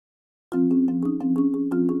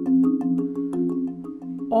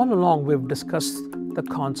All along, we've discussed the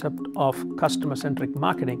concept of customer-centric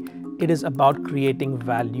marketing. It is about creating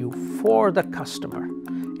value for the customer.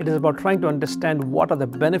 It is about trying to understand what are the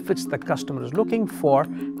benefits the customer is looking for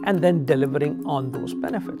and then delivering on those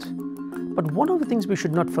benefits. But one of the things we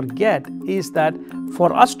should not forget is that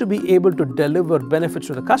for us to be able to deliver benefits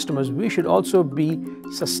to the customers, we should also be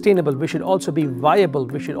sustainable, we should also be viable,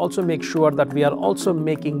 we should also make sure that we are also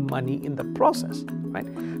making money in the process, right?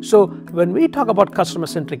 So when we talk about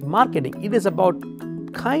customer-centric marketing, it is about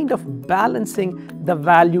kind of balancing the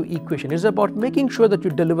value equation. It's about making sure that you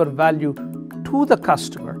deliver value to the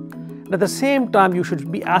customer. At the same time, you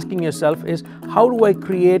should be asking yourself is, how do I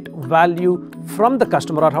create value from the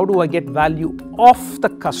customer, or how do I get value off the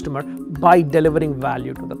customer by delivering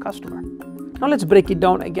value to the customer? Now let's break it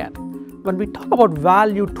down again. When we talk about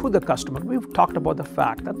value to the customer, we've talked about the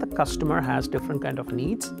fact that the customer has different kind of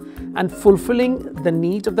needs, and fulfilling the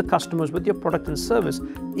needs of the customers with your product and service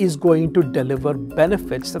is going to deliver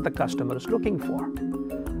benefits that the customer is looking for.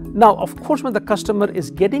 Now, of course, when the customer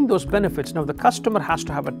is getting those benefits, now the customer has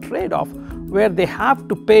to have a trade-off where they have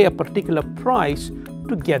to pay a particular price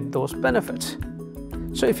to get those benefits.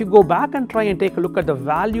 So if you go back and try and take a look at the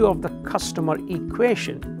value of the customer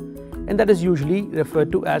equation, and that is usually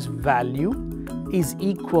referred to as value is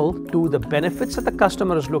equal to the benefits that the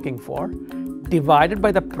customer is looking for divided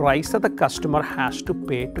by the price that the customer has to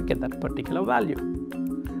pay to get that particular value.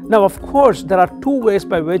 Now, of course, there are two ways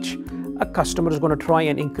by which a customer is going to try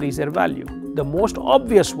and increase their value. The most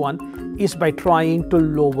obvious one is by trying to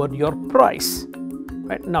lower your price.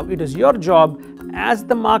 Right? Now, it is your job as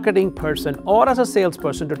the marketing person or as a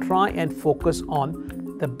salesperson to try and focus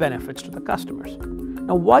on the benefits to the customers.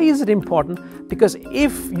 Now, why is it important? Because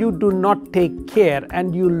if you do not take care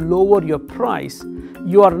and you lower your price,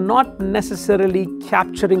 you are not necessarily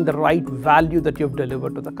capturing the right value that you've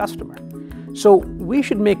delivered to the customer. So we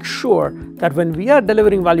should make sure that when we are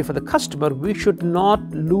delivering value for the customer, we should not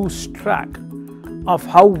lose track of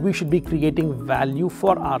how we should be creating value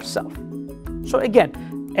for ourselves. So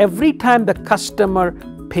again, every time the customer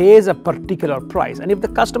pays a particular price, and if the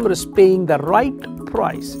customer is paying the right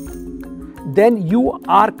price, then you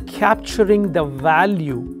are capturing the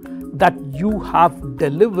value that you have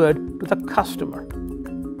delivered to the customer.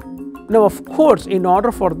 Now, of course, in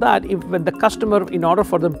order for that, when the customer, in order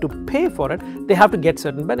for them to pay for it, they have to get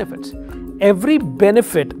certain benefits. Every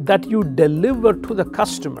benefit that you deliver to the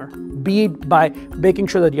customer, be it by making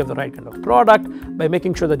sure that you have the right kind of product, by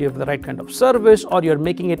making sure that you have the right kind of service, or you're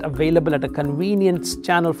making it available at a convenience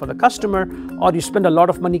channel for the customer, or you spend a lot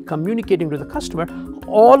of money communicating to the customer,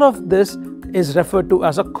 all of this is referred to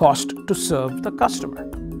as a cost to serve the customer.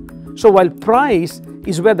 So while price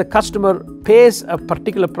is where the customer pays a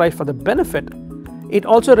particular price for the benefit, it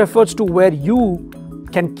also refers to where you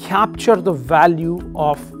can capture the value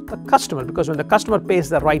of the customer, because when the customer pays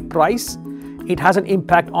the right price, it has an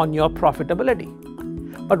impact on your profitability.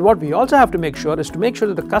 But what we also have to make sure is to make sure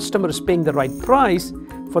that the customer is paying the right price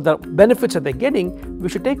for the benefits that they're getting. We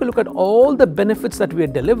should take a look at all the benefits that we are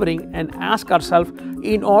delivering and ask ourselves,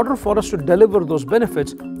 in order for us to deliver those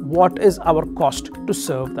benefits, what is our cost to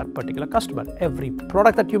serve that particular customer? Every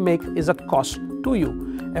product that you make is a cost to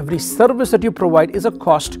you. Every service that you provide is a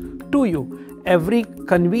cost to you. Every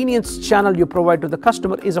convenience channel you provide to the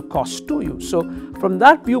customer is a cost to you. So from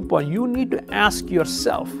that viewpoint, you need to ask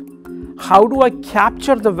yourself, how do I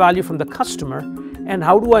capture the value from the customer, and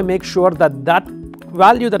how do I make sure that that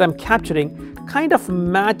value that I'm capturing kind of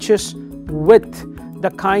matches with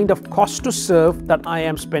the kind of cost to serve that I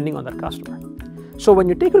am spending on that customer. So when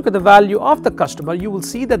you take a look at the value of the customer, you will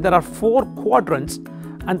see that there are 4 quadrants,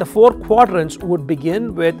 and the 4 quadrants would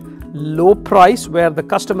begin with low price, where the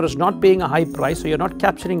customer is not paying a high price, so you're not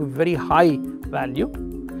capturing very high value.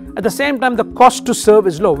 At the same time, the cost to serve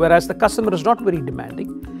is low, whereas the customer is not very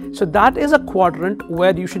demanding. So that is a quadrant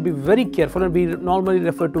where you should be very careful, and we normally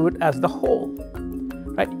refer to it as the hole.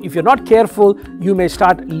 Right? If you're not careful, you may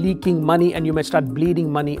start leaking money and you may start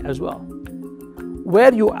bleeding money as well.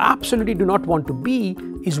 Where you absolutely do not want to be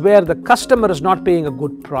is where the customer is not paying a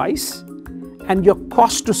good price and your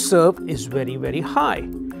cost to serve is very, very high.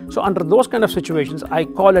 So under those kind of situations, I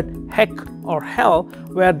call it heck or hell,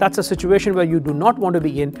 where that's a situation where you do not want to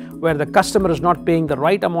be in, where the customer is not paying the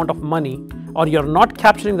right amount of money, or you're not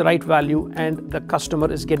capturing the right value, and the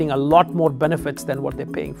customer is getting a lot more benefits than what they're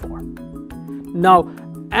paying for. Now,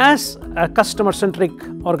 as a customer-centric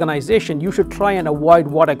organization, you should try and avoid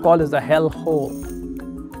what I call as the hell hole.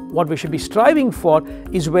 What we should be striving for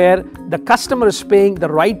is where the customer is paying the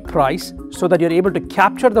right price so that you're able to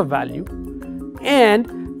capture the value,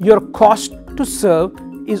 and your cost to serve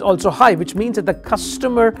is also high, which means that the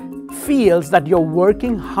customer feels that you're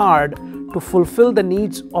working hard to fulfill the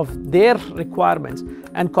needs of their requirements,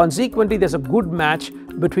 and consequently there's a good match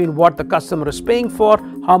between what the customer is paying for,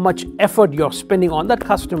 how much effort you're spending on that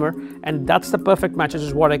customer, and that's the perfect match. This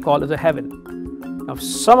is what I call as a heaven. Now,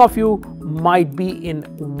 some of you might be in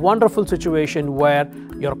a wonderful situation where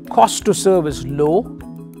your cost to serve is low,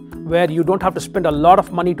 where you don't have to spend a lot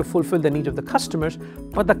of money to fulfill the needs of the customers,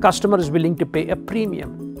 but the customer is willing to pay a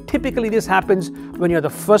premium. Typically, this happens when you're the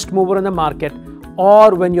first mover in the market,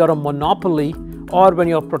 or when you're a monopoly, or when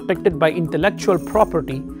you're protected by intellectual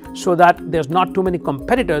property, so that there's not too many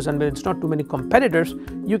competitors, and when it's not too many competitors,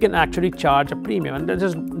 you can actually charge a premium. And this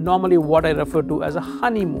is normally what I refer to as a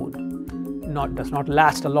honeymoon. Does not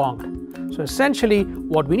last long. So essentially,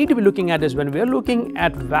 what we need to be looking at is, when we're looking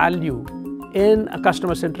at value in a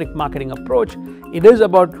customer-centric marketing approach, it is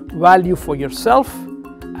about value for yourself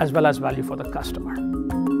as well as value for the customer.